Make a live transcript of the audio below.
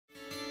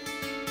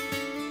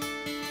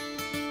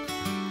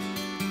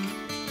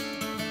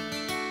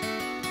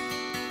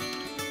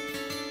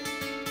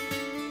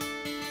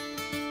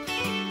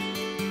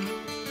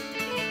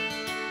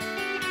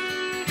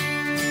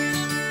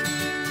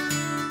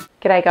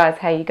G'day guys,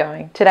 how you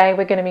going? Today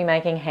we're going to be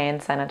making hand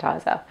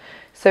sanitizer.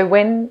 So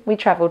when we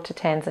travelled to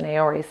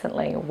Tanzania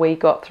recently, we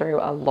got through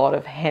a lot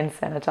of hand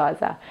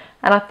sanitizer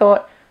and I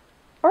thought,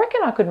 I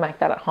reckon I could make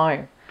that at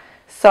home.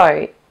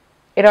 So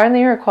it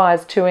only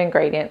requires 2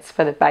 ingredients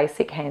for the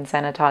basic hand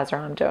sanitizer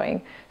I'm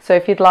doing. So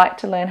if you'd like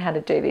to learn how to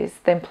do this,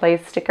 then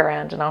please stick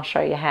around and I'll show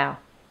you how.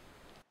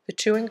 The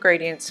 2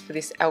 ingredients for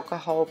this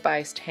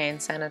alcohol-based hand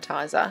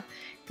sanitizer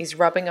is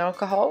rubbing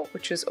alcohol,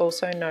 which is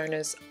also known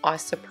as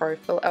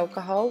isopropyl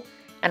alcohol,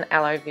 and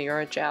aloe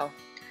vera gel.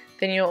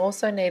 Then you'll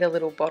also need a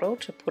little bottle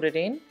to put it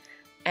in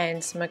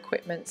and some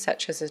equipment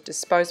such as a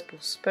disposable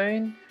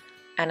spoon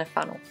and a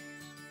funnel.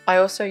 I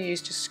also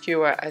used a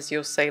skewer, as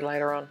you'll see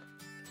later on.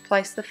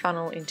 Place the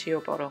funnel into your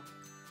bottle.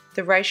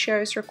 The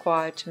ratios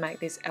required to make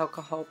this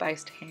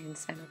alcohol-based hand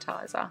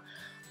sanitizer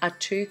are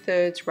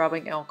 2/3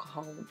 rubbing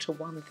alcohol to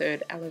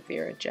 1/3 aloe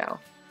vera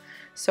gel.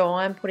 So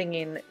I'm putting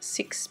in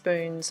 6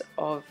 spoons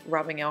of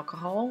rubbing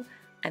alcohol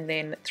and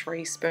then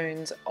 3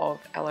 spoons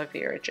of aloe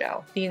vera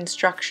gel. The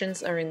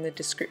instructions are in the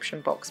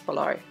description box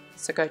below,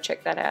 so go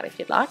check that out if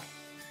you'd like.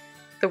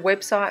 The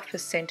website for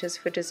Centers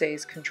for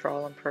Disease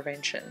Control and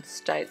Prevention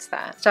states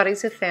that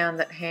studies have found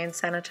that hand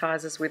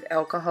sanitizers with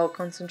alcohol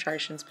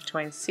concentrations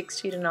between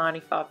 60 to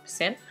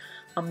 95%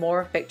 are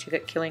more effective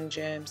at killing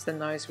germs than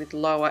those with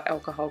lower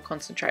alcohol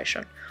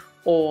concentration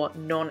or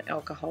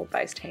non-alcohol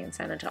based hand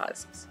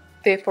sanitizers.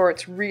 Therefore,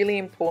 it's really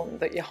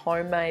important that your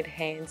homemade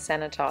hand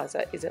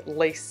sanitizer is at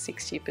least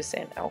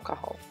 60%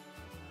 alcohol.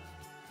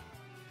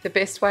 The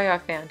best way I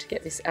found to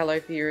get this aloe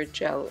vera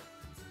gel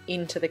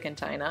into the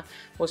container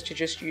was to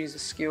just use a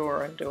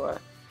skewer and do a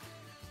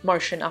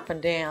motion up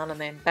and down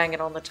and then bang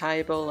it on the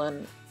table,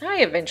 and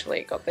hey, eventually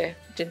it got there.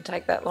 It didn't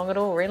take that long at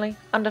all, really,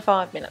 under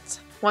 5 minutes.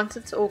 Once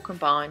it's all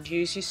combined,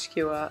 use your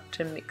skewer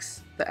to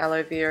mix the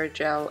aloe vera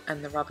gel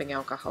and the rubbing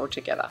alcohol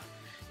together.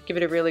 Give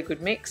it a really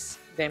good mix,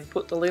 then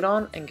put the lid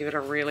on and give it a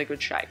really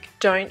good shake.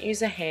 Don't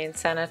use a hand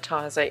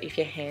sanitizer if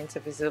your hands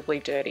are visibly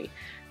dirty.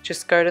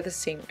 Just go to the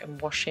sink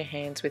and wash your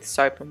hands with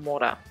soap and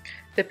water.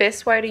 The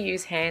best way to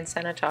use hand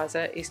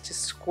sanitizer is to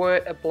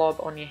squirt a blob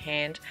on your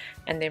hand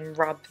and then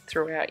rub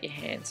throughout your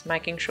hands,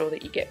 making sure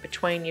that you get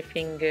between your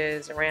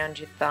fingers, around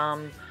your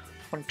thumb,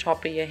 on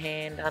top of your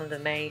hand,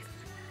 underneath,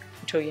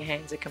 until your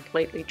hands are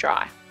completely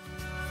dry.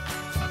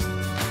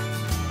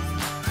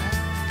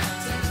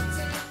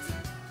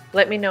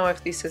 Let me know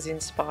if this has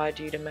inspired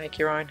you to make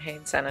your own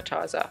hand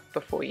sanitizer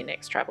before your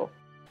next travel.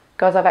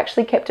 Guys, I've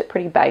actually kept it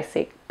pretty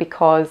basic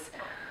because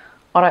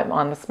I don't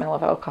mind the smell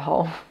of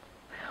alcohol.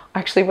 I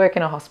actually work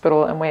in a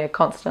hospital and we're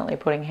constantly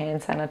putting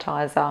hand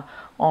sanitizer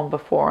on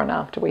before and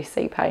after we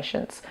see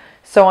patients.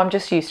 So I'm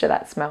just used to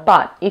that smell.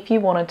 But if you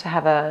wanted to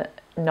have a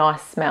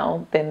nice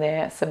smell, then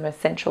there are some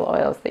essential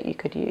oils that you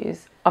could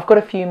use. I've got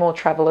a few more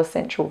travel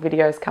essential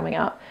videos coming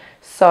up.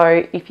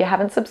 So if you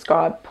haven't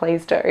subscribed,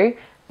 please do.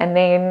 And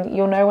then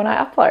you'll know when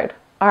I upload.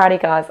 Alrighty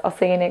guys, I'll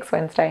see you next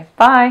Wednesday.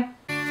 Bye!